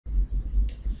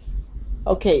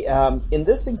Okay, in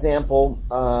this example,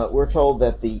 we're told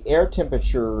that the air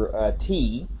temperature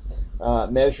T,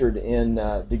 measured in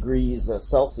degrees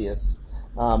Celsius,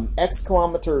 X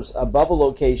kilometers above a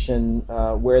location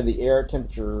where the air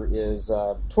temperature is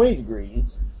 20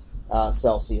 degrees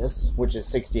Celsius, which is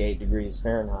 68 degrees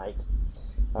Fahrenheit,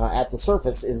 at the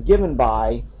surface, is given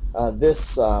by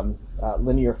this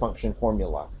linear function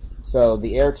formula. So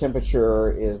the air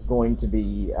temperature is going to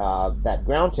be that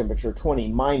ground temperature 20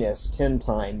 minus 10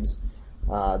 times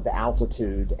the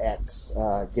altitude x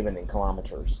given in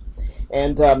kilometers.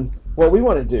 And what we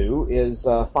want to do is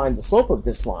find the slope of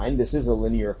this line. This is a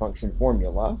linear function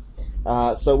formula.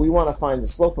 So we want to find the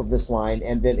slope of this line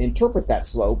and then interpret that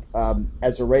slope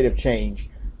as a rate of change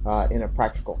in a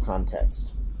practical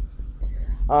context.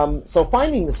 So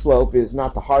finding the slope is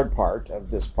not the hard part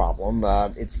of this problem.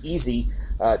 It's easy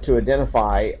to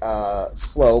identify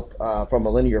slope from a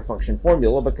linear function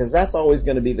formula because that's always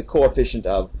going to be the coefficient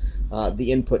of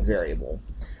the input variable.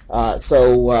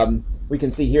 So we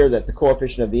can see here that the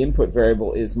coefficient of the input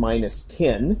variable is minus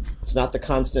 10. It's not the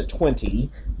constant 20.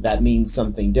 That means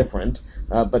something different.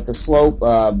 But the slope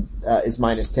is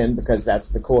minus 10 because that's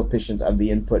the coefficient of the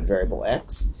input variable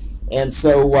x. And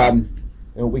so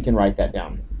we can write that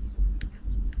down.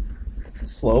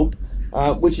 Slope,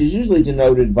 which is usually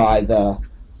denoted by the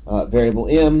variable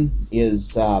m,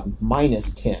 is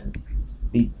minus 10.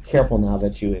 Be careful now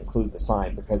that you include the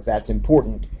sign because that's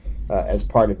important as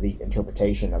part of the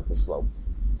interpretation of the slope.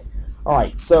 All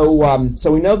right, so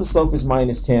so we know the slope is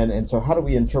minus 10, and so how do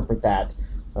we interpret that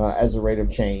as a rate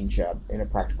of change in a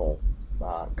practical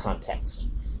context?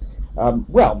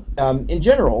 In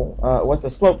general, what the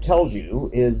slope tells you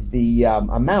is the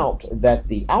amount that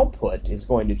the output is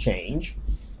going to change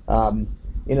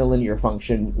in a linear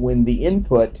function when the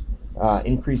input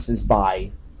increases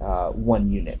by 1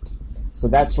 unit. So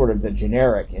that's sort of the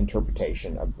generic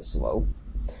interpretation of the slope.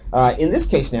 In this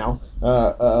case now,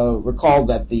 recall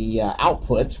that the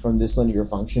output from this linear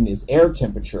function is air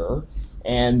temperature,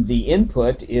 and the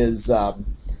input is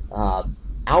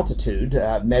altitude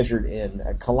measured in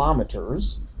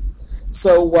kilometers.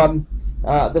 So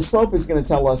the slope is going to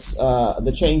tell us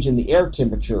the change in the air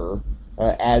temperature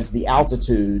as the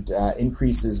altitude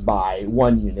increases by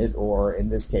 1 unit, or in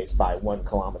this case by 1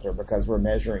 kilometer, because we're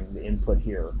measuring the input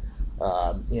here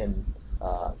in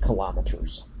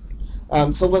kilometers.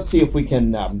 So let's see if we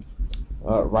can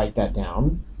write that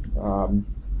down.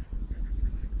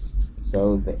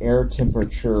 So the air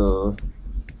temperature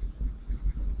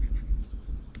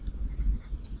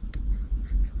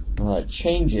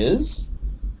changes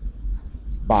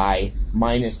by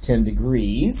minus 10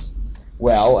 degrees.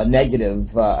 Well, a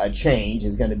negative change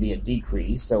is going to be a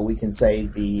decrease, so we can say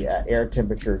the air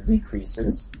temperature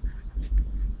decreases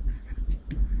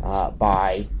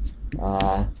by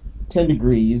 10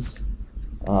 degrees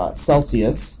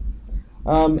Celsius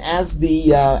as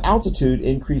the altitude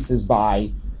increases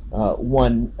by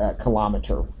 1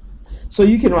 kilometer. So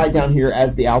you can write down here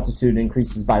as the altitude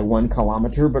increases by 1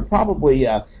 kilometer, but probably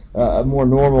a more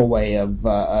normal way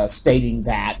of stating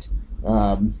that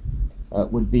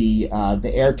would be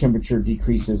the air temperature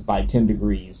decreases by 10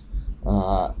 degrees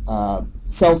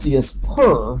Celsius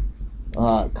per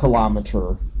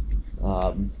kilometer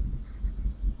of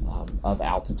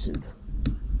altitude.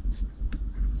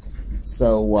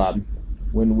 So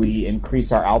when we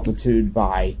increase our altitude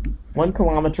by 1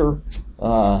 kilometer,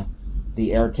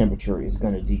 the air temperature is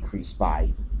going to decrease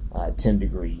by 10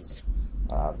 degrees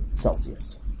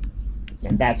Celsius.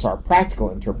 And that's our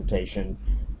practical interpretation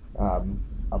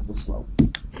of the slope.